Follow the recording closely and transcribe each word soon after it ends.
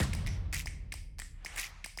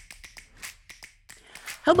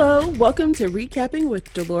Hello, welcome to Recapping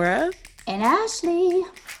with Delora and Ashley.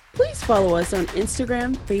 Please follow us on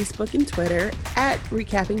Instagram, Facebook, and Twitter at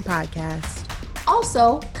Recapping Podcast.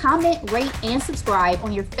 Also, comment, rate, and subscribe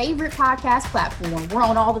on your favorite podcast platform. We're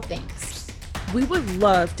on all the things. We would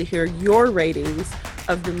love to hear your ratings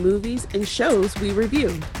of the movies and shows we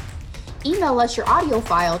review. Email us your audio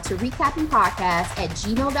file to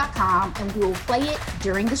recappingpodcast@gmail.com and we will play it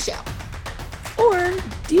during the show. Or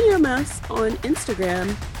DM us on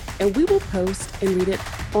Instagram and we will post and read it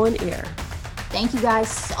on air. Thank you guys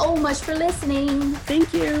so much for listening.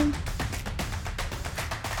 Thank you.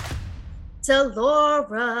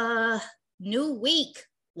 Delora, new week.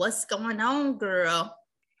 What's going on, girl?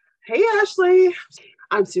 Hey, Ashley.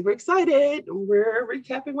 I'm super excited. We're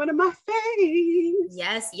recapping one of my faves.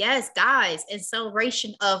 Yes, guys. In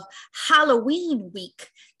celebration of Halloween week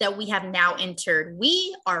that we have now entered,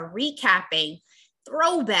 we are recapping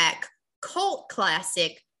throwback cult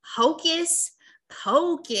classic Hocus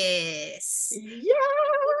Pocus. Yeah.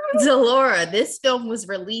 Delora, this film was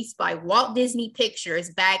released by Walt Disney Pictures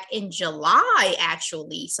back in July,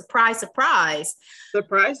 actually. Surprise, surprise.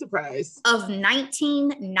 Surprise, surprise. Of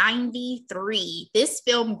 1993. This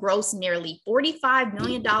film grossed nearly $45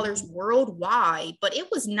 million worldwide, but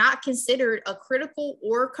it was not considered a critical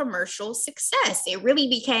or commercial success. It really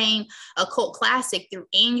became a cult classic through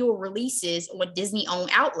annual releases on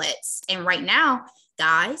Disney-owned outlets. And right now,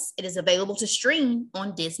 guys, it is available to stream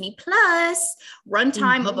on Disney Plus.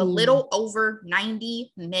 Runtime of a little over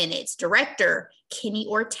 90 minutes. Director, Kenny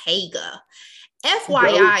Ortega.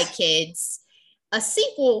 FYI, kids, a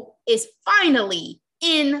sequel is finally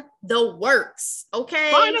in the works, okay?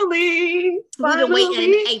 Finally. We've been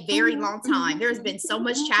waiting a very long time. There's been so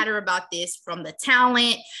much chatter about this from the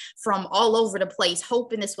talent, from all over the place,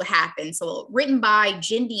 hoping this would happen. So written by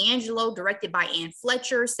Jen D'Angelo, directed by Ann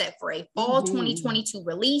Fletcher, set for a fall 2022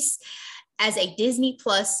 release as a Disney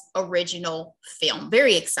Plus original film.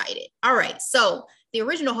 Very excited. All right, so the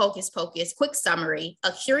original Hocus Pocus, quick summary: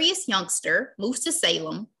 a curious youngster moves to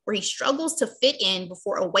Salem where he struggles to fit in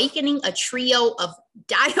before awakening a trio of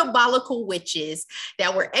diabolical witches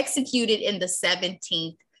that were executed in the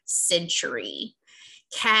 17th century.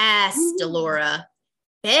 Cast, Delora: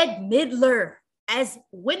 Bette Midler as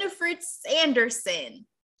Winifred Sanderson.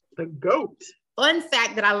 The GOAT. Fun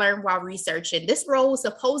fact that I learned while researching: this role was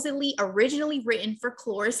supposedly originally written for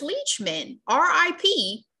Cloris Leachman,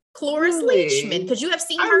 R.I.P. Cloris Leachman, because you have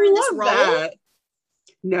seen her in this role. That.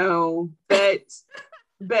 No, Bette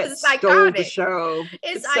stole the show.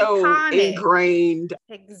 It's so iconic. Ingrained.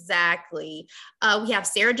 Exactly. We have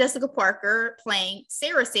Sarah Jessica Parker playing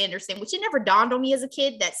Sarah Sanderson, which it never dawned on me as a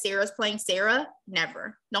kid that Sarah's playing Sarah.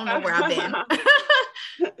 Never. Don't know where I've been.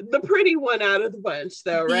 The pretty one out of the bunch,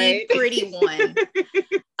 though, right? The pretty one.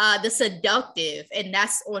 The seductive, and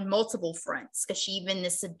that's on multiple fronts, because she even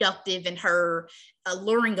is seductive in her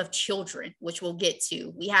alluring of children, which we'll get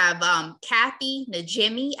to. We have Kathy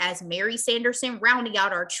Najimy as Mary Sanderson, rounding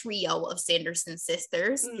out our trio of Sanderson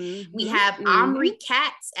sisters. We have Omri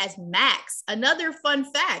Katz as Max. Another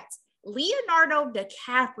fun fact: Leonardo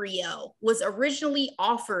DiCaprio was originally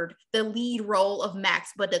offered the lead role of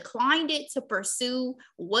Max, but declined it to pursue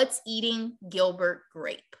What's Eating Gilbert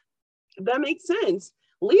Grape. That makes sense.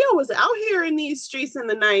 Leo was out here in these streets in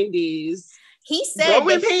the 90s. He said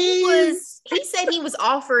he was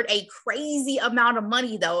offered a crazy amount of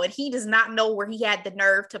money, though, and he does not know where he had the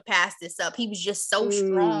nerve to pass this up. He was just so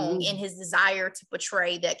strong in his desire to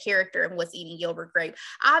portray that character in What's Eating Gilbert Grape.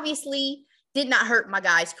 Obviously, did not hurt my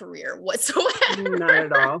guy's career whatsoever. Not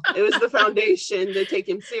at all. It was the foundation to take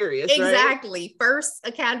him serious, exactly. Right? First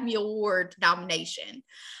Academy Award nomination.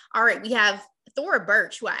 All right, we have Thora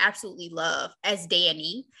Birch, who I absolutely love, as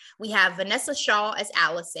Danny. We have Vanessa Shaw as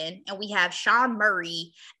Allison, and we have Sean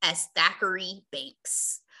Murray as Thackeray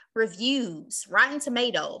Banks. Reviews: Rotten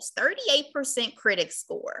Tomatoes, 38% critic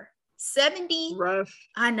score,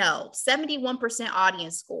 71%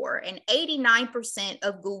 audience score, and 89%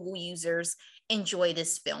 of Google users enjoy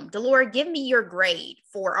this film. Delora, give me your grade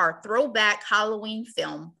for our throwback Halloween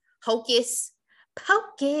film, Hocus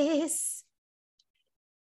Pocus.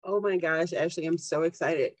 Oh my gosh, Ashley, I'm so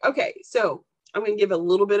excited. Okay, so I'm going to give a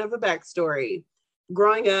little bit of a backstory.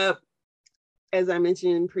 Growing up, as I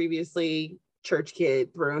mentioned previously, church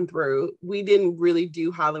kid through and through. We didn't really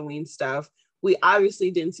do Halloween stuff. We obviously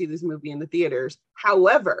didn't see this movie in the theaters.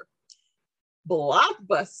 However,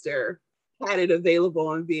 Blockbuster had it available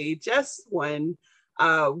on VHS one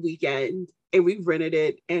weekend, and we rented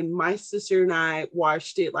it, and my sister and I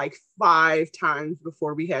watched it like 5 times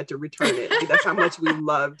before we had to return it. That's how much we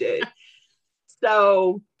loved it.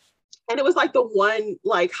 So And it was like the one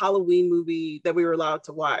like Halloween movie that we were allowed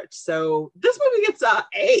to watch. So this movie gets a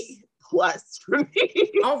A+ for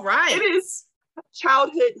me. All right. It is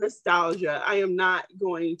childhood nostalgia. I am not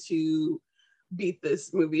going to beat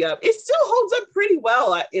this movie up. It still holds up pretty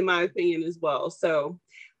well, in my opinion, as well. So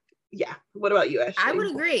yeah. What about you, Ashley? I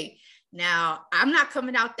would agree. Now, I'm not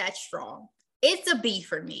coming out that strong. It's a B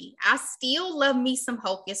for me. I still love me some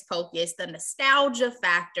Hocus Pocus. The nostalgia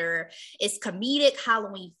factor is comedic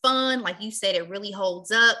Halloween fun. Like you said, it really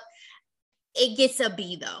holds up. It gets a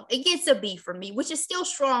B though. It gets a B for me, which is still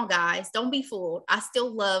strong, guys. Don't be fooled. I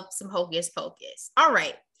still love some Hocus Pocus. All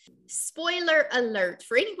right. Spoiler alert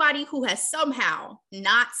for anybody who has somehow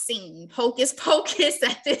not seen Hocus Pocus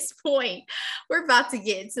at this point. We're about to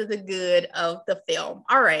get into the good of the film.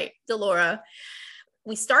 All right, Delora.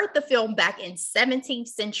 We start the film back in 17th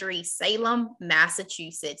century Salem,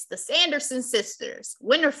 Massachusetts. The Sanderson sisters,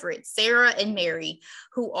 Winifred, Sarah, and Mary,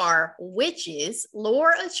 who are witches,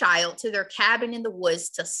 lure a child to their cabin in the woods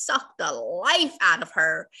to suck the life out of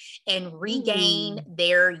her and regain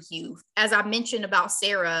their youth. As I mentioned about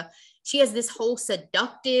Sarah, she has this whole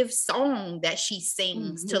seductive song that she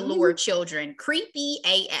sings to lure children. Creepy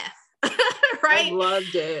AF. Right? I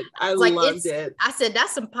loved it. I loved it. I said,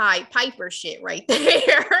 that's some Piper shit right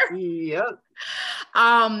there. Yep.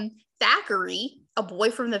 Thackeray, a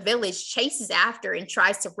boy from the village, chases after and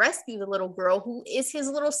tries to rescue the little girl who is his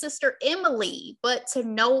little sister Emily, but to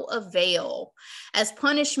no avail. As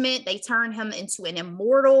punishment, they turn him into an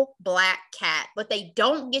immortal black cat, but they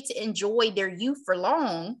don't get to enjoy their youth for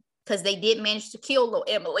long because they did manage to kill little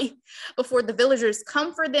Emily before the villagers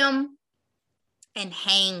come for them and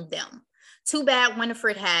hang them. Too bad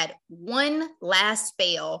Winifred had one last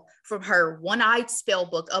spell from her one-eyed spell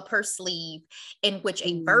book up her sleeve in which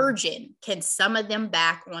a virgin can summon them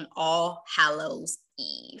back on All Hallows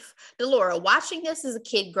Eve. Delora, watching this as a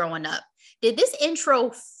kid growing up, did this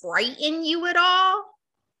intro frighten you at all?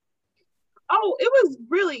 Oh, it was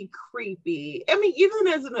really creepy. I mean, even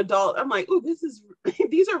as an adult, I'm like, oh,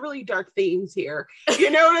 these are really dark themes here. You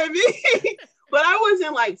know what I mean? But I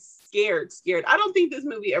wasn't like scared. I don't think this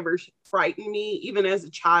movie ever frightened me, even as a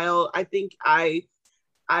child. I think I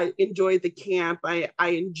enjoyed the camp. I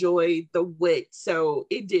enjoyed the wit. So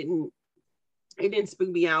it didn't spook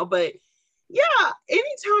me out. But yeah,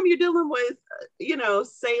 anytime you're dealing with,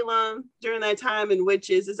 Salem during that time and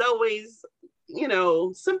witches, is always,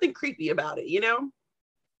 something creepy about it,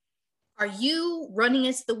 Are you running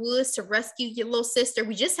into the woods to rescue your little sister?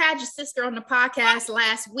 We just had your sister on the podcast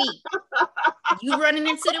last week. You running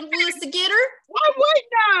into the woods to get her? Why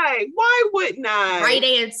wouldn't I? Right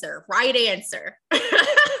answer.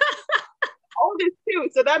 Oldest too,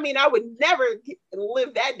 so that means I would never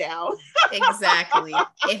live that down. Exactly.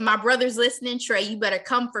 If my brother's listening, Trey, you better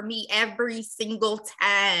come for me every single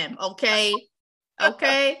time. Okay.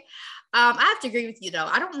 I have to agree with you though.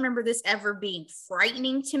 I don't remember this ever being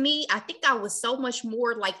frightening to me. I think I was so much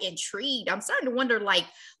more like intrigued. I'm starting to wonder, like,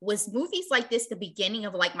 was movies like this the beginning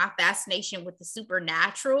of like my fascination with the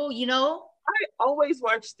supernatural, I always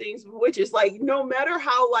watch things with witches. Like, no matter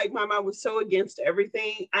how like my mom was so against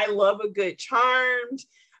everything, I love a good Charmed,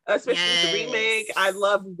 especially with the remake. I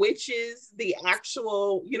love Witches, the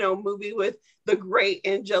actual, movie with the great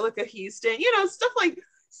Angelica Houston, stuff like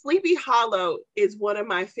Sleepy Hollow is one of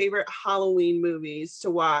my favorite Halloween movies to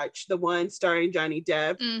watch. The one starring Johnny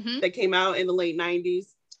Depp that came out in the late 90s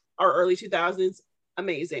or early 2000s.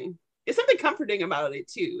 Amazing. It's something comforting about it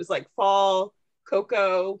too. It's like fall,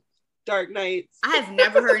 Coco, Dark Nights. I have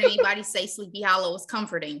never heard anybody say Sleepy Hollow is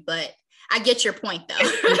comforting, but I get your point though.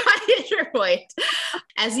 I get your point.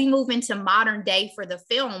 As we move into modern day for the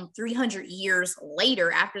film, 300 years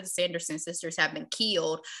later, after the Sanderson sisters have been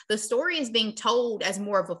killed, the story is being told as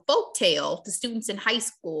more of a folk tale to students in high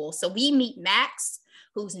school. So we meet Max,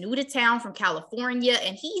 who's new to town from California,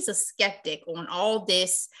 and he's a skeptic on all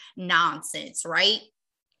this nonsense, right?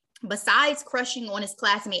 Besides crushing on his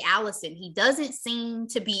classmate Allison, he doesn't seem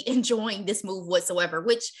to be enjoying this move whatsoever,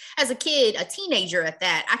 which as a kid, a teenager at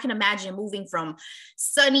that, I can imagine moving from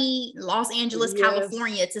sunny Los Angeles,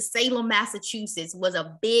 California to Salem, Massachusetts was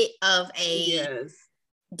a bit of a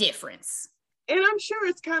difference. And I'm sure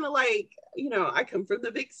it's kind of like, I come from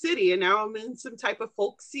the big city and now I'm in some type of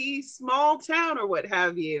folksy small town or what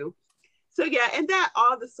have you. So yeah, and that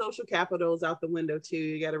all the social capital is out the window too.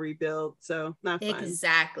 You got to rebuild. So not fun.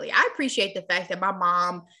 Exactly. I appreciate the fact that my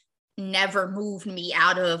mom never moved me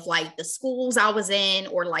out of like the schools I was in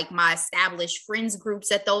or like my established friends groups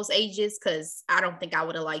at those ages, because I don't think I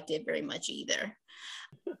would have liked it very much either.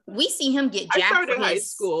 We see him get jacked. I started high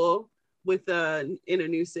school with in a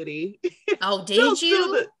new city. Oh, did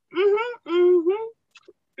you?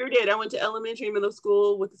 Through did. I went to elementary and middle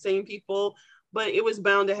school with the same people, but it was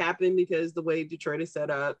bound to happen because the way Detroit is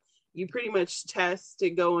set up, you pretty much test to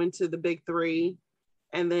go into the big three,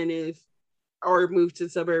 and then or move to the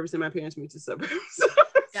suburbs, and my parents moved to suburbs.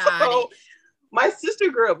 Got it. My sister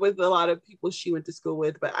grew up with a lot of people she went to school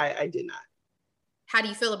with, but I did not. How do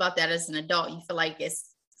you feel about that as an adult? You feel like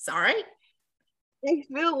it's all right? I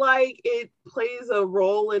feel like it plays a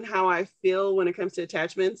role in how I feel when it comes to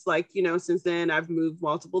attachments. Like, since then I've moved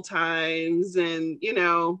multiple times, and,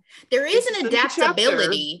 there is an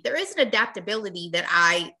adaptability. There is an adaptability that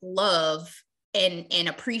I love and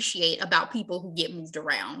appreciate about people who get moved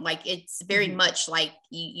around. Like, it's very much like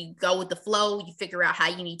you go with the flow, you figure out how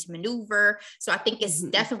you need to maneuver. So I think it's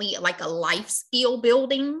definitely like a life skill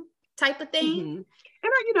building type of thing.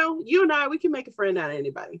 And you and I, we can make a friend out of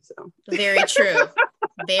anybody. So very true.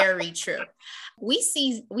 Very true. We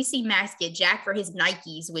see Max get jacked for his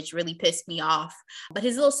Nikes, which really pissed me off. But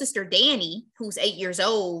his little sister Danny, who's 8 years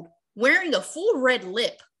old, wearing a full red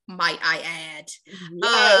lip, might I add.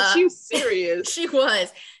 Yeah, she was serious. She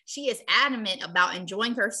was. She is adamant about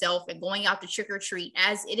enjoying herself and going out to trick or treat,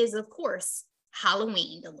 as it is, of course,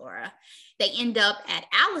 Halloween, Delora. They end up at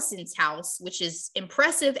Allison's house, which is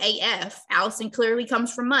impressive AF. Allison clearly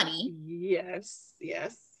comes from money. Yes.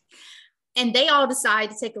 And they all decide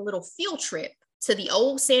to take a little field trip to the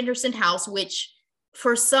old Sanderson house, which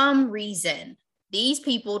for some reason, these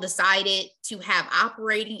people decided to have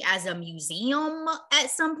operating as a museum at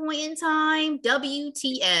some point in time.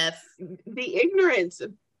 WTF. The ignorance.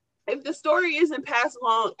 If the story isn't passed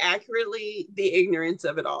along accurately, the ignorance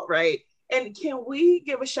of it all, right? And can we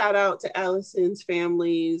give a shout out to Allison's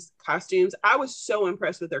family's costumes? I was so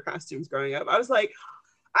impressed with their costumes growing up. I was like,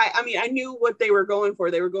 I mean, I knew what they were going for.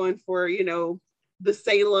 They were going for, the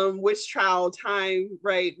Salem witch trial time,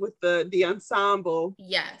 right? With the ensemble.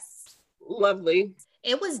 Yes. Lovely.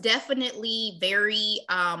 It was definitely very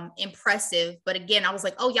impressive. But again, I was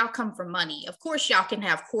like, oh, y'all come from money. Of course, y'all can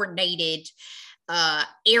have coordinated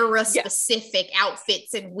era specific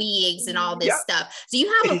outfits and wigs and all this stuff. Do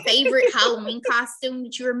you have a favorite Halloween costume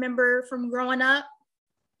that you remember from growing up?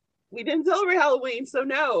 We didn't celebrate Halloween, so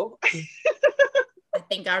no. I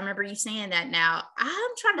think I remember you saying that now.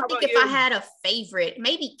 I'm trying to think if you? I had a favorite.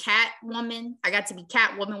 Maybe Catwoman. I got to be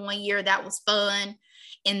Catwoman one year. That was fun.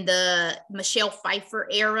 In the Michelle Pfeiffer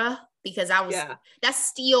era, because that's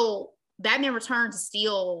still, Batman Returns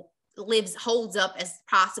still holds up as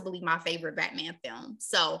possibly my favorite Batman film.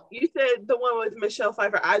 So you said the one with Michelle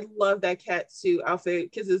Pfeiffer. I love that catsuit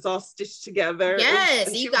outfit because it's all stitched together.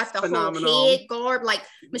 Yes, you got the phenomenal whole head guard. Like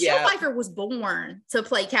Michelle Pfeiffer was born to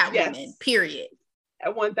play Catwoman. Period.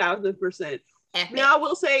 At 1000%. Now I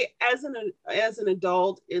will say, as an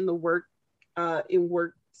adult in the work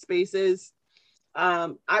spaces,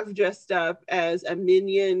 I've dressed up as a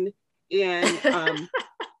minion and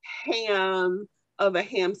ham of a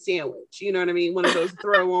ham sandwich. You know what I mean? One of those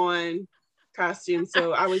throw on costumes.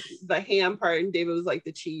 So I was the ham part and David was like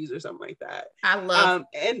the cheese or something like that. I love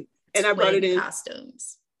and I brought it in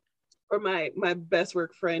costumes for my best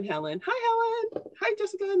work friend Helen. Hi Helen. Hi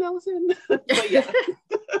Jessica and Allison. But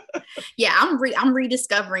yeah, I'm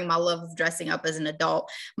rediscovering my love of dressing up as an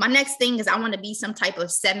adult. My next thing is I want to be some type of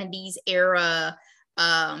 70s era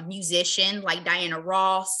musician like Diana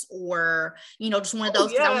Ross, or just one of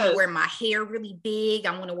those, because I want to wear my hair really big.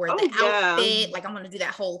 I want to wear the outfit, like I want to do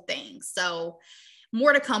that whole thing. So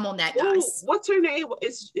more to come on that, guys. What's her name?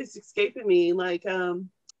 It's escaping me. Like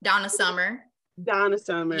Donna Summer. Yeah,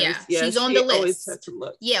 she's on the list.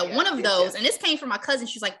 One of those. And this came from my cousin.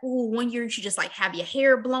 She's like, "Ooh, one year you should just like have your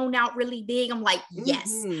hair blown out really big." I'm like,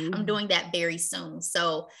 yes, I'm doing that very soon.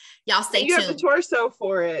 So y'all stay tuned. You have the torso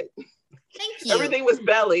for it. Thank you. Everything was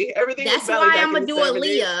belly. That's why I'm gonna do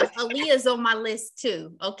Aaliyah. Aaliyah's on my list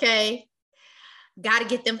too. Okay, gotta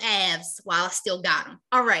get them abs while I still got them.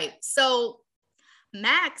 All right, so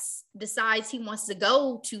Max decides he wants to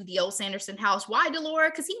go to the old Sanderson house. Why, Delora?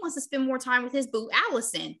 Because he wants to spend more time with his boo,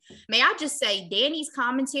 Allison. May I just say, Danny's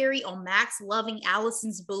commentary on Max loving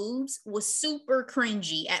Allison's boobs was super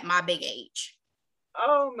cringy at my big age.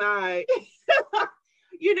 Oh my.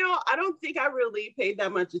 I don't think I really paid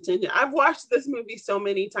that much attention. I've watched this movie so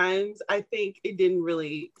many times. I think it didn't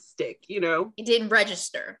really stick, It didn't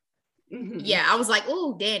register. Mm-hmm. Yeah, I was like,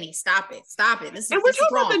 "Oh, Danny, stop it. And we're talking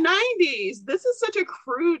about the 90s. This is such a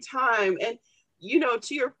crude time." And,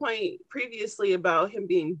 to your point previously about him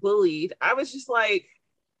being bullied, I was just like,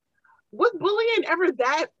 was bullying ever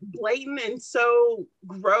that blatant and so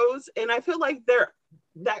gross? And I feel like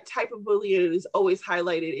that type of bullying is always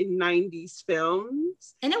highlighted in 90s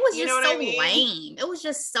films. And it was you just know so what I mean? lame. It was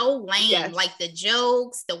just so lame. Yes. Like the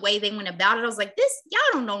jokes, the way they went about it. I was like, this, y'all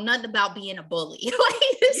don't know nothing about being a bully.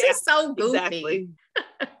 Like, this is so goofy. Exactly.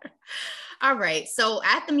 All right. So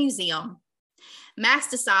at the museum, Max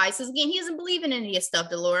decides, because again, he doesn't believe in any of this stuff,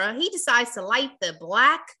 Delora. He decides to light the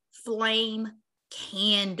black flame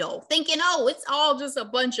candle, thinking, oh, it's all just a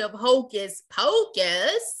bunch of hocus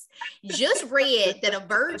pocus. Just read that a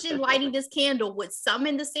virgin lighting this candle would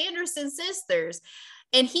summon the Sanderson sisters.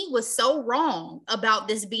 And he was so wrong about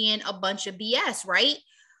this being a bunch of BS, right?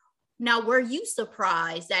 Now, were you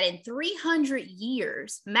surprised that in 300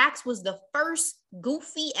 years, Max was the first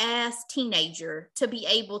goofy ass teenager to be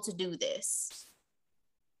able to do this?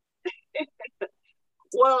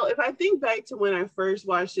 Well, if I think back to when I first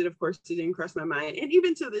watched it, of course, it didn't cross my mind. And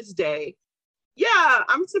even to this day, yeah,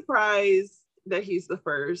 I'm surprised that he's the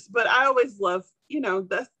first. But I always love,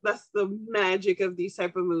 that's the magic of these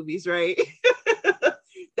type of movies, right?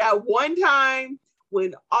 That one time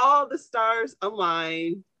when all the stars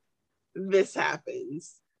align, this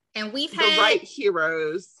happens. And we've the had right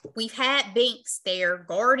heroes. We've had Binks there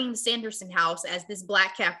guarding the Sanderson house as this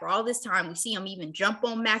black cat for all this time. We see him even jump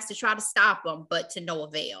on Max to try to stop him, but to no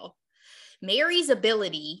avail. Mary's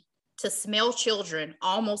ability to smell children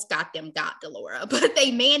almost got Delora, but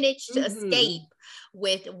they managed to escape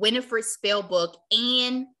with Winifred's spellbook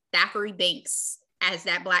and Thackeray Binks as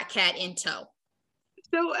that black cat in tow.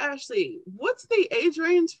 So, Ashley, what's the age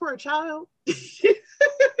range for a child?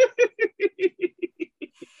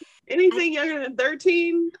 Anything younger than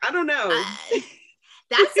 13? I don't know.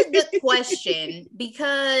 That's a good question,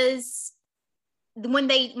 because when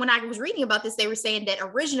I was reading about this, they were saying that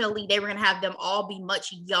originally they were going to have them all be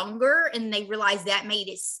much younger, and they realized that made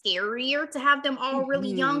it scarier to have them all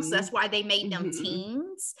really young. So that's why they made them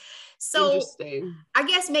teens. So I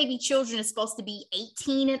guess maybe children is supposed to be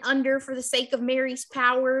 18 and under for the sake of Mary's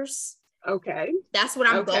powers. Okay. That's what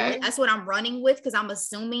I'm going. That's what I'm running with, because I'm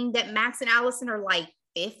assuming that Max and Allison are like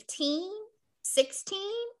 15, 16.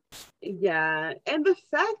 Yeah. And the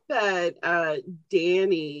fact that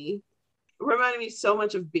Danny reminded me so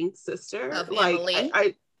much of Bink's sister. Of like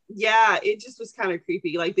Emily. Yeah, it just was kind of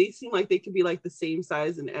creepy. Like they seem like they could be like the same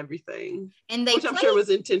size and everything. And which I'm sure was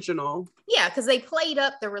intentional. Yeah, because they played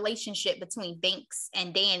up the relationship between Binks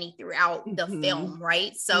and Danny throughout the film,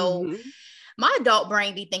 right? So my adult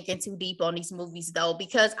brain be thinking too deep on these movies though,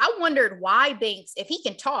 because I wondered why Binks, if he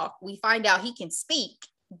can talk, we find out he can speak,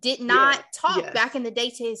 did not talk back in the day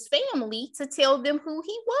to his family to tell them who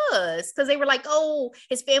he was, because they were like, oh,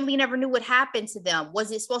 his family never knew what happened to them.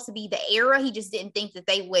 Was it supposed to be the era? He just didn't think that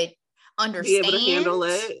they would understand, be able to handle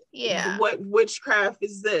it. Yeah. What witchcraft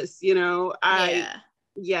is this? I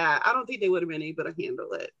don't think they would have been able to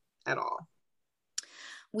handle it at all.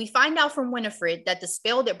 We find out from Winifred that the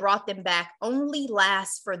spell that brought them back only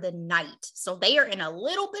lasts for the night. So they are in a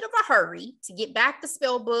little bit of a hurry to get back the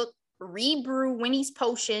spell book, rebrew Winnie's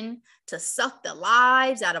potion to suck the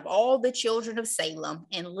lives out of all the children of Salem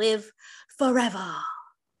and live forever.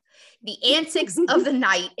 The antics of the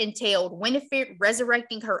night entailed Winifred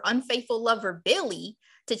resurrecting her unfaithful lover Billy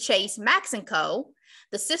to chase Max and Co.,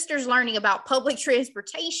 the sisters learning about public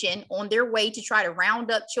transportation on their way to try to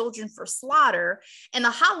round up children for slaughter, and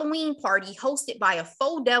a Halloween party hosted by a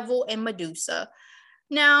faux devil and Medusa.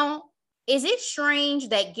 Now, is it strange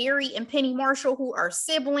that Gary and Penny Marshall, who are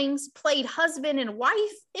siblings, played husband and wife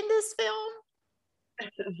in this film?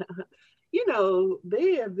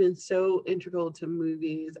 They have been so integral to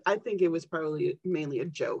movies. I think it was probably mainly a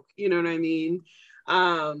joke. You know what I mean?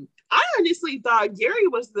 I honestly thought Gary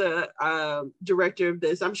was the director of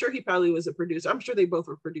this. I'm sure he probably was a producer. I'm sure they both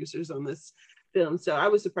were producers on this film. So I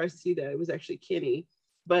was surprised to see that it was actually Kenny.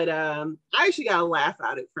 But I actually got a laugh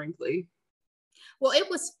at it, frankly. Well, it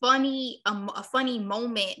was funny, a funny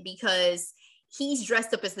moment, because he's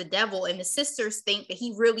dressed up as the devil and the sisters think that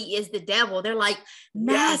he really is the devil. They're like,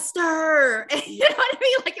 master. Yes. You know what I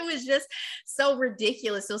mean? Like, it was just so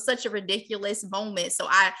ridiculous. It was such a ridiculous moment. So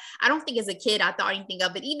I don't think as a kid I thought anything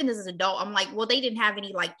of it. Even as an adult, I'm like, well, they didn't have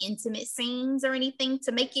any like intimate scenes or anything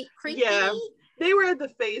to make it creepy. Yeah, they were at the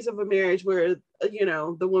phase of a marriage where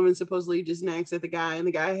the woman supposedly just nags at the guy, and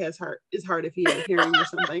the guy is hard if he had hearing or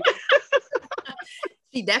something.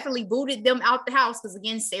 She definitely booted them out the house, because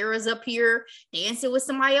again, Sarah's up here dancing with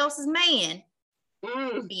somebody else's man,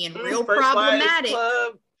 being real problematic.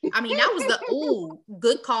 I mean, that was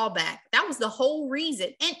good callback. That was the whole reason.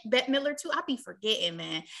 And Bette Midler too. I be forgetting,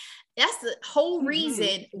 man. That's the whole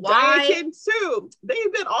reason why. Diane too.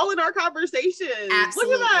 They've been all in our conversation.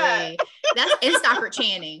 Absolutely. Look at that. And Stockard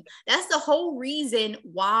Channing. That's the whole reason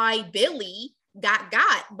why Billy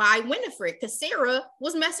got by Winifred because Sarah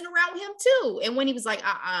was messing around with him too. And when he was like,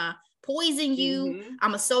 poison you, I'm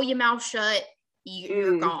gonna sew your mouth shut,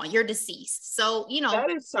 you're gone, you're deceased. So, you know, that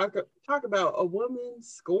is talk about a woman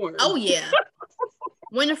scorned. Oh yeah.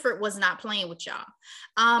 Winifred was not playing with y'all.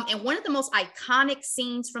 And one of the most iconic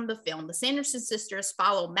scenes from the film, the Sanderson sisters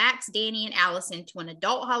follow Max, Danny, and Allison to an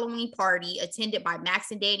adult Halloween party attended by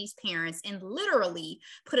Max and Danny's parents and literally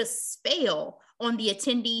put a spell on the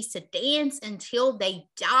attendees to dance until they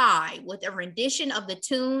die with a rendition of the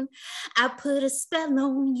tune, I Put a Spell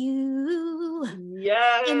on You.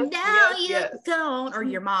 Yes. And now you're gone. Or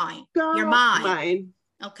you're mine. You're mine. Mine.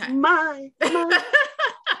 Okay. Mine.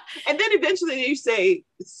 And then eventually you say,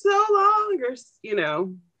 so long, or, you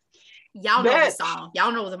know. Y'all know the song.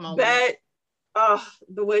 Y'all know the moment.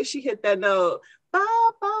 The way she hit that note. Bye,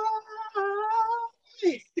 bye.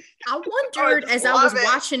 I wondered as I was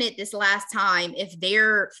watching it this last time if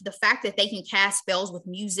the fact that they can cast spells with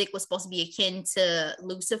music was supposed to be akin to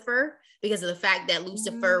Lucifer because of the fact that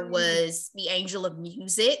Lucifer was the angel of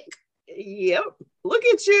music. Yep. Look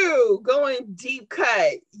at you going deep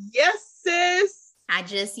cut. Yes, sis. I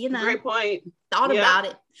just, great point. Thought about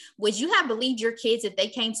it. Would you have believed your kids if they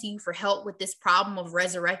came to you for help with this problem of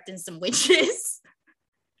resurrecting some witches?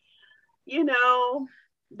 You know,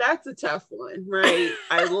 that's a tough one, right?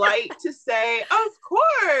 I like to say, of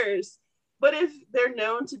course. But if they're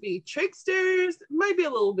known to be tricksters, it might be a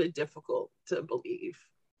little bit difficult to believe.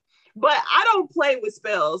 But I don't play with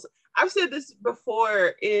spells. I've said this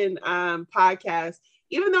before in podcasts.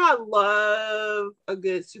 Even though I love a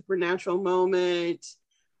good supernatural moment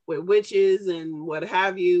with witches and what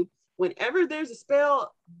have you, whenever there's a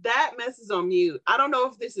spell, that mess is on mute. I don't know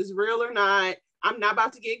if this is real or not. I'm not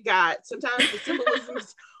about to get got. Sometimes the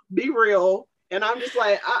symbolisms be real. And I'm just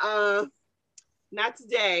like, not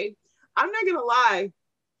today. I'm not going to lie.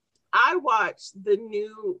 I watched the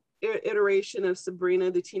new iteration of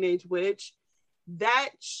Sabrina the Teenage Witch. That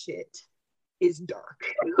shit is dark.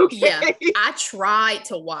 Okay? Yeah, I tried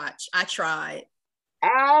to watch. Ashley.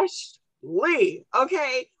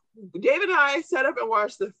 Okay. David and I sat up and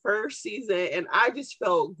watched the first season and I just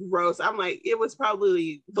felt gross. I'm like, it was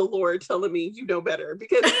probably the Lord telling me you know better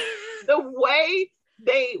because the way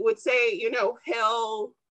they would say,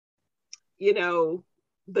 hell,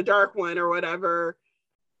 the dark one or whatever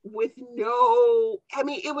with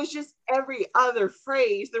it was just every other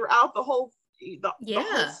phrase throughout the whole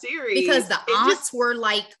whole series, because the aunts were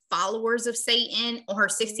like followers of Satan. On her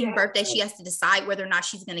 16th birthday, she has to decide whether or not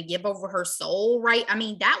she's going to give over her soul, right? I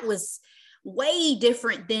mean, that was way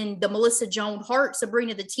different than the Melissa Joan Hart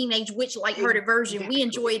Sabrina the Teenage Witch lighthearted version we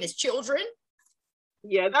enjoyed as children.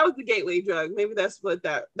 Yeah, that was the gateway drug. Maybe that's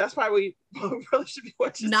why we probably should be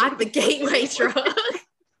watching. Not the gateway drug.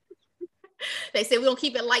 They said we're gonna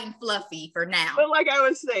keep it light and fluffy for now. But like I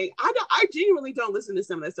was saying, I genuinely don't listen to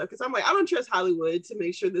some of that stuff because I'm like, I don't trust Hollywood to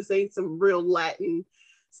make sure this ain't some real Latin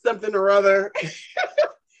something or other.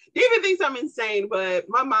 David thinks I'm insane, but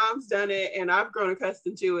my mom's done it and I've grown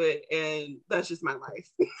accustomed to it, and that's just my life.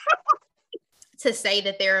 To say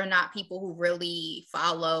that there are not people who really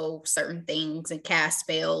follow certain things and cast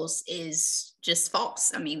spells is just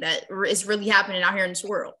false. I mean, that is really happening out here in this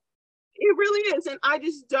world. It really is. And I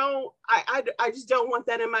just don't, I just don't want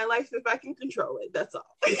that in my life if I can control it. That's all.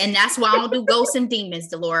 And that's why I don't do ghosts and demons,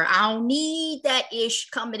 Delora. I don't need that ish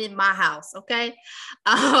coming in my house. Okay.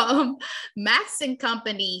 Max and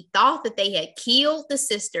company thought that they had killed the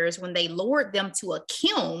sisters when they lured them to a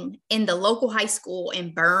kiln in the local high school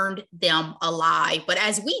and burned them alive. But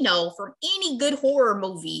as we know from any good horror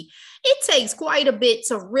movie, it takes quite a bit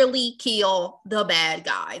to really kill the bad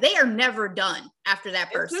guy. They are never done after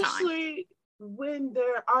that first time. When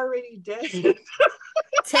they're already dead.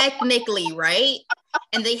 Technically, right?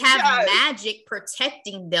 And they have magic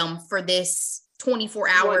protecting them for this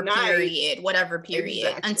 24-hour period, whatever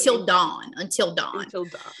period, until dawn.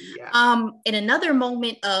 Yeah. In another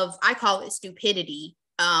moment of, I call it stupidity,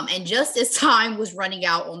 and just as time was running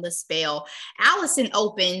out on the spell, Allison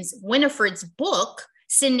opens Winifred's book,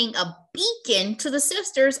 sending a beacon to the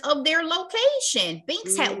sisters of their location.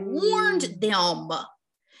 Binks had warned them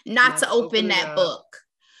not to open that book.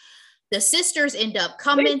 The sisters end up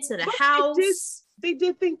coming to the house. They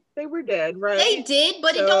did think they were dead, right? They did,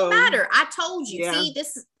 but it don't matter. I told you. Yeah. See,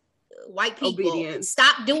 this is white people. Obedience.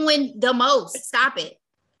 Stop doing the most. Stop it.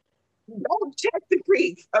 Don't check the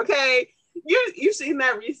creek, okay? You've seen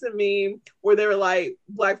that recent meme where they were like,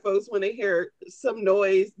 Black folks, when they hear some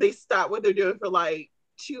noise, they stop what they're doing for like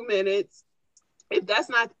 2 minutes. If that's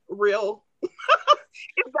not real,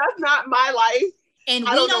 if that's not my life, And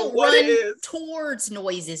I we don't don't run it towards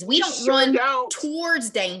noises. We don't sure run don't. towards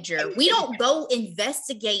danger. We don't go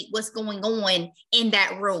investigate what's going on in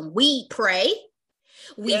that room. We pray.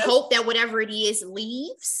 We hope that whatever it is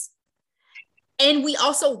leaves. And we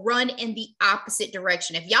also run in the opposite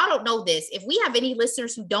direction. If y'all don't know this, if we have any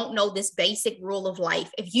listeners who don't know this basic rule of life,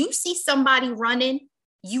 if you see somebody running,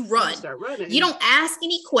 you run. You start running. You don't ask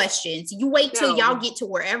any questions. You wait till y'all get to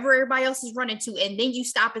wherever everybody else is running to, and then you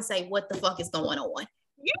stop and say, what the fuck is going on?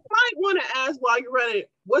 You might want to ask while you're running,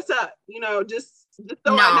 what's up? You know, just so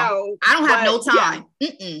I know. I don't have no time.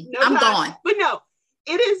 I'm gone. But no,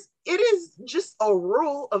 it is just a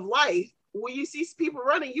rule of life. When you see people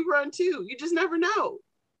running, you run too. You just never know.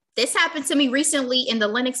 This happened to me recently in the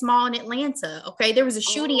Lenox Mall in Atlanta. Okay. There was a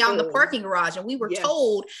shooting out in the parking garage, and we were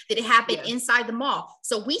told that it happened inside the mall.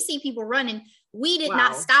 So we see people running. We did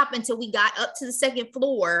not stop until we got up to the second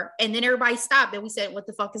floor, and then everybody stopped and we said, what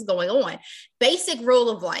the fuck is going on? Basic rule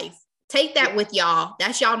of life. Take that with y'all.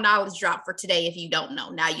 That's y'all knowledge drop for today. If you don't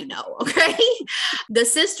know, now you know. Okay. The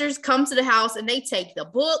sisters come to the house and they take the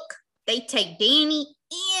book, they take Danny,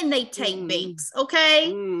 and they take Binks.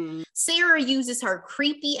 Okay. Sarah uses her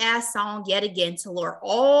creepy ass song yet again to lure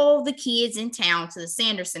all the kids in town to the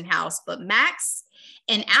Sanderson house. But Max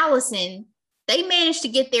and Allison, they managed to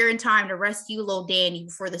get there in time to rescue little Danny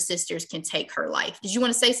before the sisters can take her life. Did you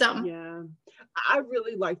want to say something? Yeah, I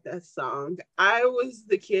really like that song. I was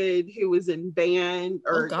the kid who was in band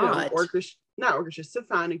or orchestra, not orchestra,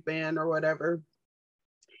 symphonic band or whatever.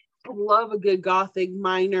 I love a good gothic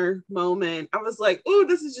minor moment. I was like, oh,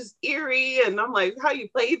 this is just eerie. And I'm like, how you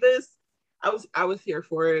play this? I was here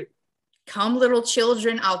for it. Come, little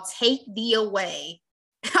children, I'll take thee away.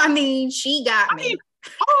 I mean, she got me.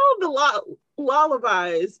 All the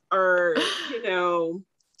lullabies are,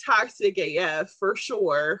 toxic AF for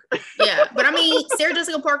sure. Yeah, but I mean, Sarah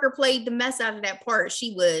Jessica Parker played the mess out of that part.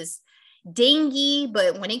 She was dingy,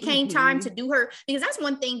 but when it came time to do her, because that's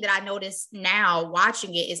one thing that I noticed now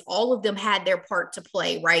watching it is all of them had their part to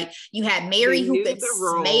play, right? You had Mary who could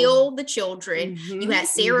smell the children, you had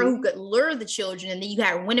Sarah who could lure the children, and then you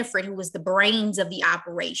had Winifred who was the brains of the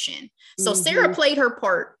operation. So Sarah played her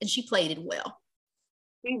part and she played it well.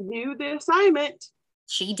 She knew the assignment.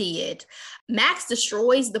 She did. Max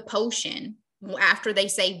destroys the potion after they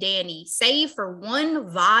save Danny, save for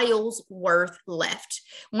one vial's worth left.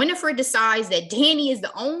 Winifred decides that Danny is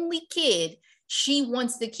the only kid she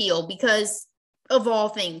wants to kill because of all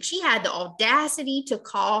things. She had the audacity to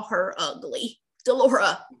call her ugly.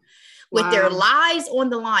 Delora, with their lives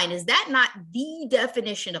on the line. Is that not the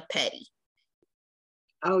definition of petty?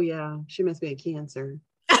 Oh yeah, she must be a Cancer.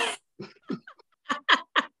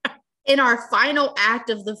 In our final act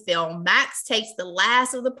of the film, Max takes the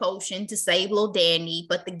last of the potion to save little Danny,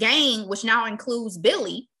 but the gang, which now includes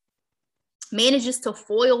Billy, manages to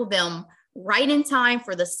foil them right in time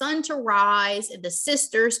for the sun to rise and the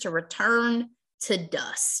sisters to return to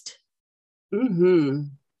dust. In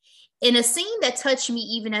a scene that touched me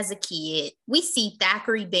even as a kid, we see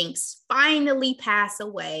Thackeray Binks finally pass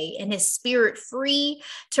away and his spirit free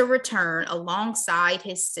to return alongside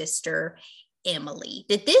his sister, Emily.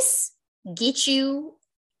 Did this get you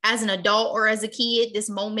as an adult or as a kid, this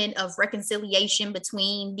moment of reconciliation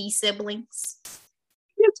between these siblings?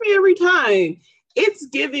 Gets me every time. It's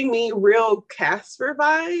giving me real Casper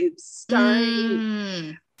vibes,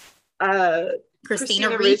 starring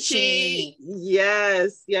Christina Ricci.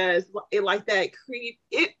 Yes. It like that creep.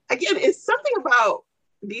 It again, it's something about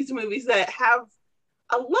these movies that have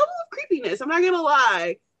a level of creepiness. I'm not gonna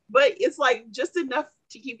lie, but it's like just enough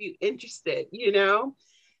to keep you interested,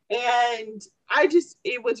 And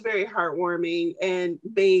it was very heartwarming and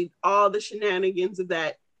made all the shenanigans of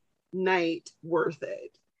that night worth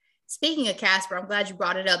it. Speaking of Casper, I'm glad you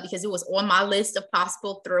brought it up because it was on my list of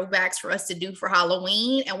possible throwbacks for us to do for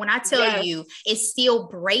Halloween. And when I tell you, it still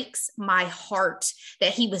breaks my heart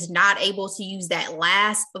that he was not able to use that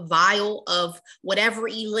last vial of whatever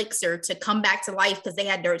elixir to come back to life because they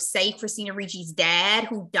had to save Christina Ricci's dad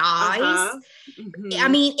who dies. I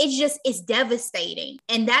mean, it's devastating.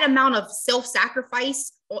 And that amount of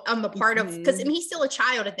self-sacrifice on the part of, because I mean, he's still a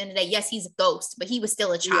child at the end of the day. Yes, he's a ghost, but he was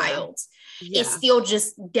still a child. It still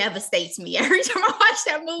just devastates me every time I watch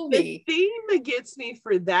that movie. The theme that gets me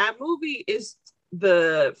for that movie is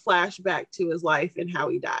the flashback to his life and how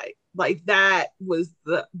he died. Like that was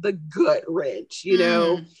the gut wrench,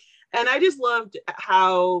 And I just loved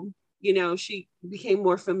how, she became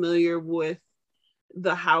more familiar with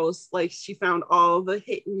the house. Like she found all the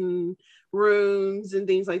hidden rooms and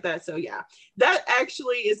things like that. So yeah, that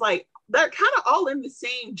actually is like, they're kind of all in the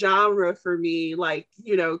same genre for me. Like,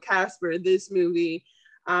 Casper, this movie,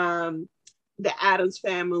 The Addams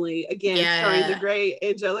Family, again, starring the great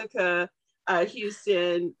Angelica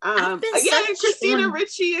Houston. Again, Christina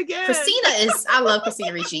Ricci again. I love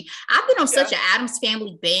Christina Ricci. I've been on such an Addams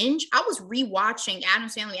Family binge. I was rewatching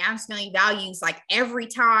Addams Family Values like every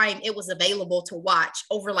time it was available to watch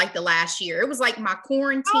over like the last year. It was like my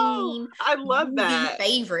quarantine I love that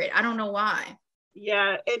favorite. I don't know why.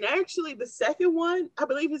 Yeah, and actually the second one, I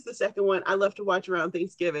believe it's the second one, I love to watch around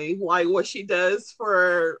Thanksgiving, like what she does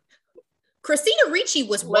for Christina Ricci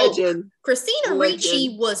was woke. Christina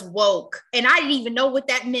Ricci was woke. And I didn't even know what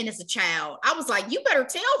that meant as a child. I was like, you better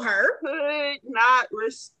tell her. Could not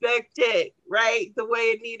respect it, right? The way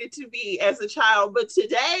it needed to be as a child. But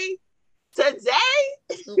today,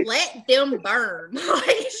 let them burn. Like,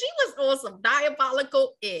 she was on some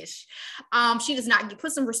diabolical-ish. She does not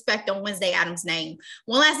put some respect on Wednesday Addams' name.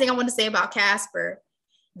 One last thing I want to say about Casper,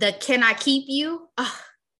 the "Can I keep you?"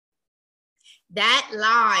 That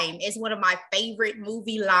line is one of my favorite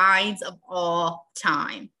movie lines of all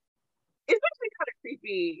time. It's actually kind of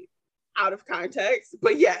creepy out of context,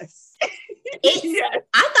 but yes. Yes.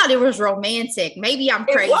 I thought it was romantic. Maybe I'm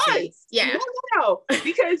crazy. It was. Yeah. No,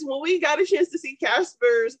 because when we got a chance to see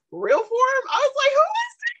Casper's real form, I was like, who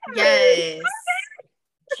is that? Yes.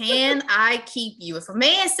 Can I keep you? If a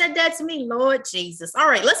man said that to me, Lord Jesus. All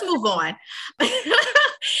right, let's move on.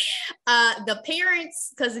 The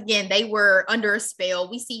parents, because again, they were under a spell.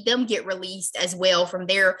 We see them get released as well from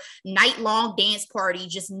their night-long dance party,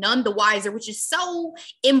 just none the wiser, which is so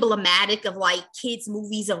emblematic of like kids'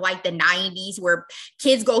 movies of like the 90s, where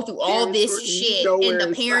kids go through all this shit and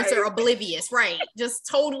the parents are oblivious, right? Just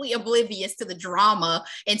totally oblivious to the drama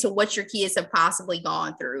and to what your kids have possibly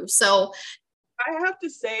gone through. So I have to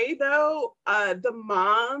say though, the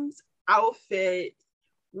mom's outfit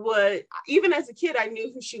was, even as a kid, I knew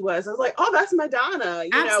who she was. I was like, oh, that's Madonna,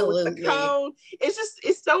 you know, with the cone.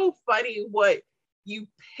 It's so funny what you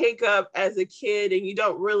pick up as a kid and you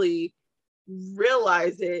don't really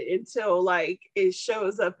realize it until like it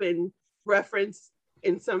shows up in reference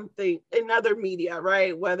in something, in other media,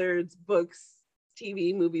 right? Whether it's books,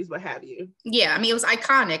 TV, movies, what have you. Yeah, I mean, it was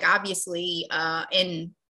iconic, obviously,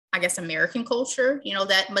 in I guess American culture, you know,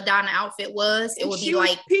 that Madonna outfit was. It would be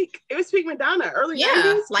like peak. It was peak Madonna, early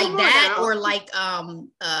 90s. Like that, or like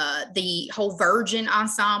the whole Virgin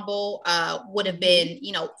ensemble would have been,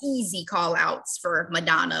 you know, easy call outs for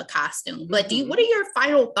Madonna costume. But what are your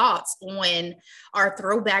final thoughts on our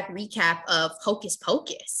throwback recap of Hocus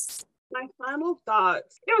Pocus? My final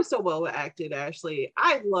thoughts, it was so well acted, Ashley.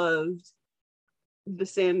 I loved the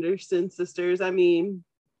Sanderson sisters. I mean,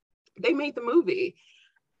 they made the movie.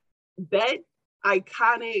 That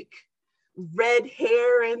iconic red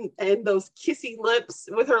hair and those kissy lips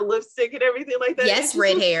with her lipstick and everything like that. Yes,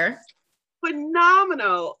 red hair.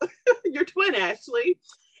 Phenomenal. Your twin, Ashley.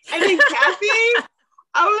 And then Kathy,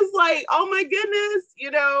 I was like, oh my goodness, you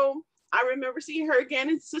know, I remember seeing her again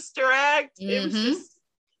in Sister Act. It was just,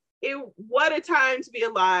 what a time to be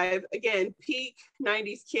alive. Again, peak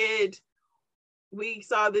 90s kid. We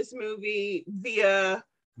saw this movie via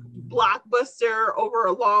Blockbuster over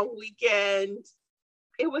a long weekend.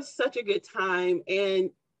 It was such a good time and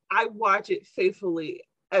I watch it faithfully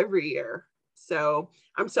every year. So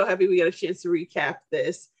I'm so happy we got a chance to recap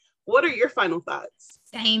this. What are your final thoughts?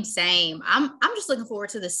 Same. I'm just looking forward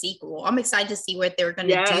to the sequel. I'm excited to see what they're going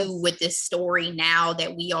to do with this story now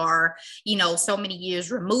that we are, you know, so many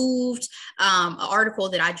years removed. An article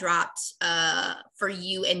that I dropped for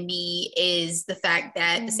you and me is the fact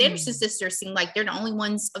that the Sanderson sisters seem like they're the only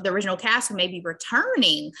ones of the original cast who may be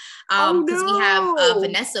returning. Because we have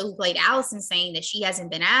Vanessa, who played Allison, saying that she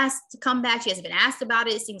hasn't been asked to come back. She hasn't been asked about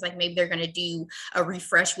it. It seems like maybe they're going to do a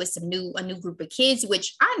refresh with a new group of kids,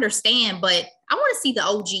 which I understand, but I want to see the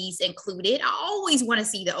OGs included. I always want to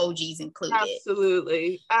see the OGs included.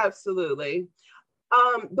 Absolutely.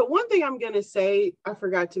 The one thing I'm going to say, I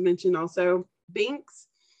forgot to mention also, Binks,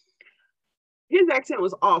 his accent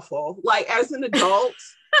was awful. Like, as an adult,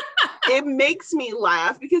 it makes me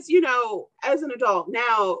laugh because, you know, as an adult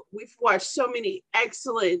now, we've watched so many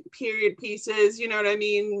excellent period pieces, you know what I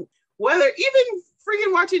mean? Whether even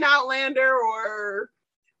freaking watching Outlander or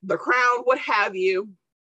The Crown, what have you.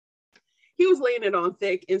 He was laying it on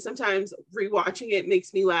thick, and sometimes rewatching it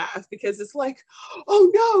makes me laugh because it's like, oh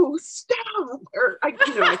no, stop! Or I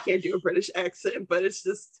can't do a British accent, but it's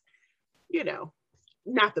just, you know,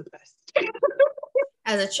 not the best.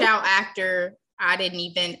 As a child actor, I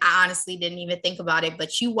honestly didn't even think about it,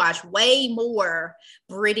 but you watch way more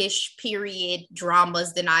British period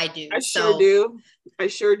dramas than I do. I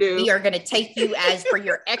sure do. We are going to take you as for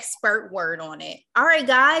your expert word on it. All right,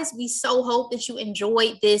 guys, we so hope that you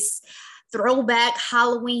enjoyed this throwback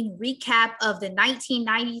Halloween recap of the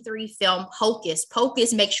 1993 film Hocus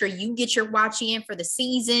Pocus. Make sure you get your watch in for the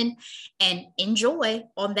season and enjoy.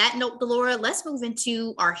 On that note, Delora, let's move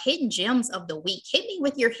into our hidden gems of the week. Hit me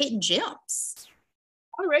with your hidden gems.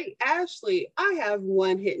 All right, Ashley, I have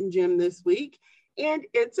one hidden gem this week, and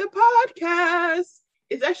it's a podcast.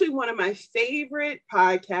 It's actually one of my favorite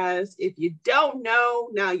podcasts. If you don't know,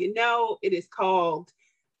 now you know. It is called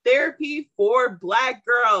Therapy for Black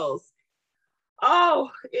Girls.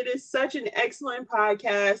 Oh, it is such an excellent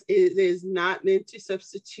podcast. It is not meant to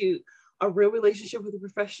substitute a real relationship with a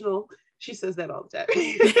professional. She says that all the time.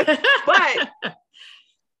 But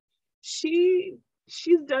she's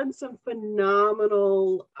done some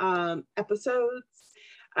phenomenal episodes.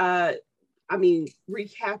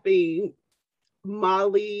 Recapping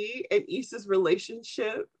Molly and Issa's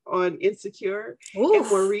relationship on Insecure. Oof, and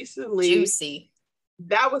more recently, juicy.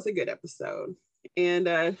 That was a good episode.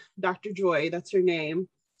 And Dr. Joy, that's her name,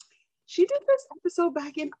 she did this episode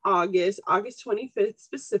back in August 25th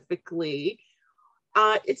specifically.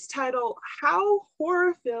 It's titled How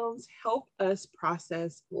Horror Films Help Us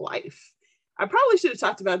Process Life. I probably should have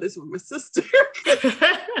talked about this with my sister.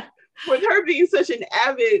 With her being such an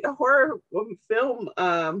avid horror film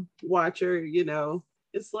watcher,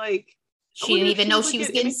 it's like she didn't even know she was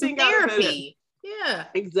getting some therapy. Yeah,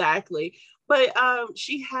 exactly. But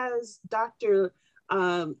she has Dr.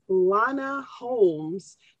 Lana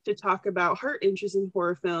Holmes to talk about her interest in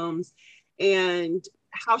horror films and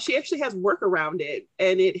how she actually has work around it,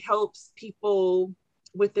 and it helps people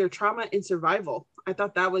with their trauma and survival. I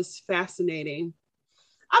thought that was fascinating.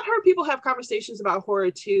 I've heard people have conversations about horror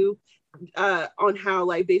too, on how,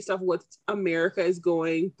 like, based off what America is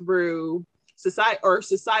going through,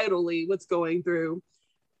 societally, what's going through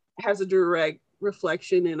has a direct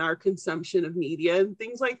reflection in our consumption of media and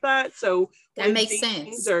things like that. So that makes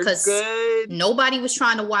sense, because nobody was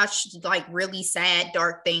trying to watch like really sad,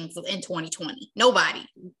 dark things in 2020. Nobody.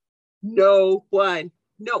 No one.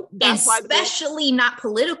 No, that's especially not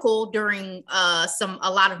political during a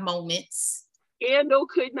lot of moments. Andal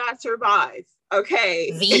could not survive.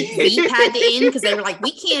 Okay. Veep had to end because they were like,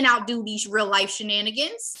 we can't outdo these real life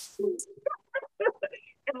shenanigans.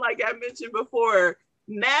 And like I mentioned before,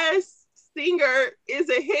 Mass Singer is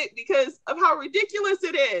a hit because of how ridiculous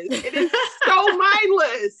it is. It is so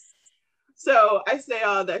mindless. So I say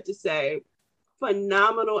all that to say,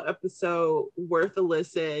 phenomenal episode, worth a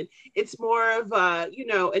listen. It's more of an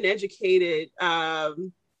educated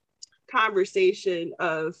conversation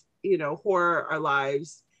of horror, our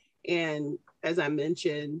lives, and as I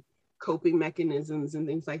mentioned, coping mechanisms and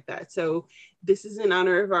things like that. So this is in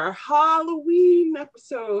honor of our Halloween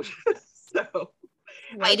episode. So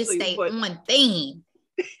way to stay on theme.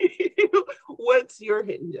 What's your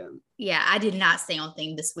hidden gem? Yeah, I did not stay on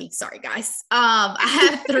theme this week. Sorry, guys. I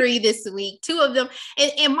have 3 this week. 2 of them,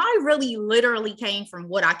 and mine really literally came from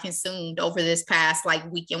what I consumed over this past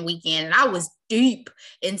weekend. And I was deep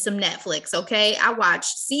in some Netflix. Okay, I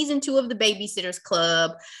watched season 2 of The Babysitter's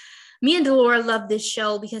Club. Me and Delora love this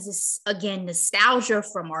show because it's, again, nostalgia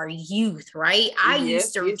from our youth, right? I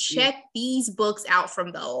used to check these books out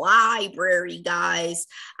from the library, guys.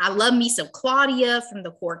 I love me some Claudia from the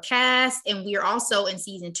core cast. And we are also in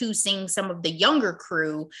season 2 seeing some of the younger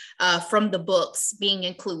crew from the books being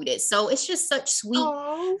included. So it's just such sweet,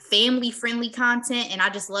 family-friendly content. And I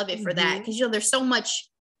just love it for that. Because, there's so much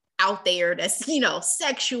out there that's,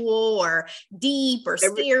 sexual or deep or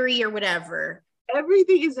scary or whatever.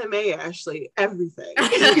 Everything is MA, Ashley. Everything.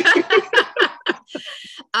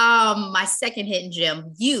 My second hidden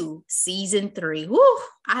gem, You, season 3. Woo!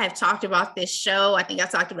 I have talked about this show. I think I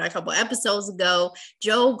talked about it a couple episodes ago.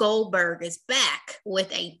 Joe Goldberg is back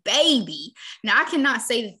with a baby. Now, I cannot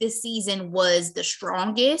say that this season was the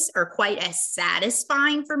strongest or quite as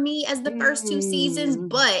satisfying for me as the first 2 seasons,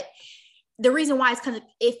 but the reason why is because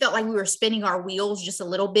it felt like we were spinning our wheels just a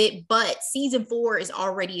little bit, but season 4 is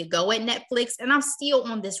already a go at Netflix, and I'm still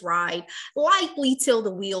on this ride, likely till the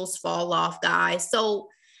wheels fall off, guys. So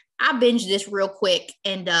I binged this real quick,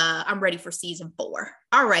 and I'm ready for season 4.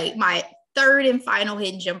 All right, my third and final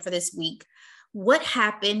hidden gem for this week. What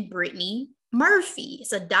Happened, Brittany Murphy?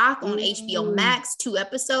 It's a doc on HBO Max, 2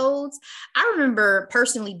 episodes. I remember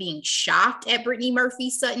personally being shocked at Brittany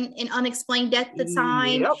Murphy's sudden and unexplained death at the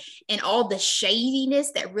time, and all the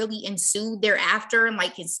shadiness that really ensued thereafter, and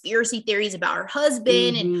conspiracy theories about her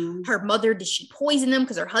husband and her mother. Did she poison them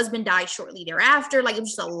because her husband died shortly thereafter? It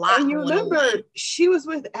was just a lot. And you remember she was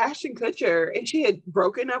with Ashton Kutcher, and she had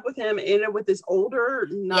broken up with him and ended with this older,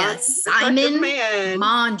 Simon man,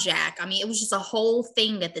 Monjack. I mean, it was just a whole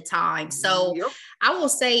thing at the time. So So I will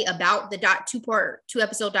say about the two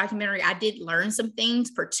episode documentary, I did learn some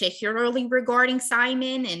things, particularly regarding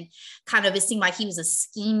Simon, and kind of it seemed like he was a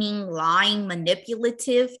scheming, lying,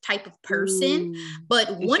 manipulative type of person.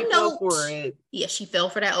 But one note, she fell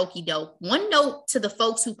for that okie doke. One note to the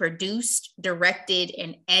folks who produced, directed,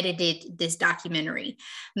 and edited this documentary: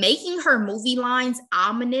 making her movie lines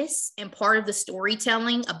ominous and part of the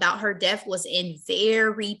storytelling about her death was in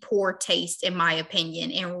very poor taste, in my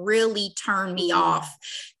opinion, and really turned me off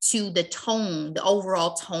to the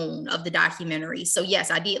overall tone of the documentary. So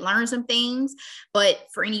yes, I did learn some things, but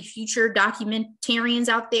for any future documentarians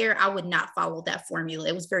out there, I would not follow that formula.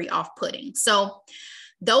 It was very off-putting. So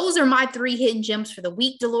those are my 3 hidden gems for the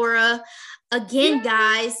week, Delora. Again,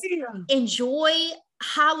 guys, enjoy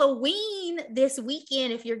Halloween this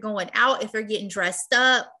weekend. If you're going out, if you're getting dressed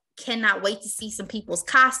up, cannot wait to see some people's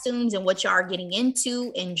costumes and what y'all are getting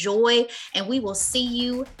into. Enjoy, and we will see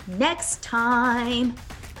you next time.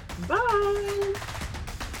 Bye.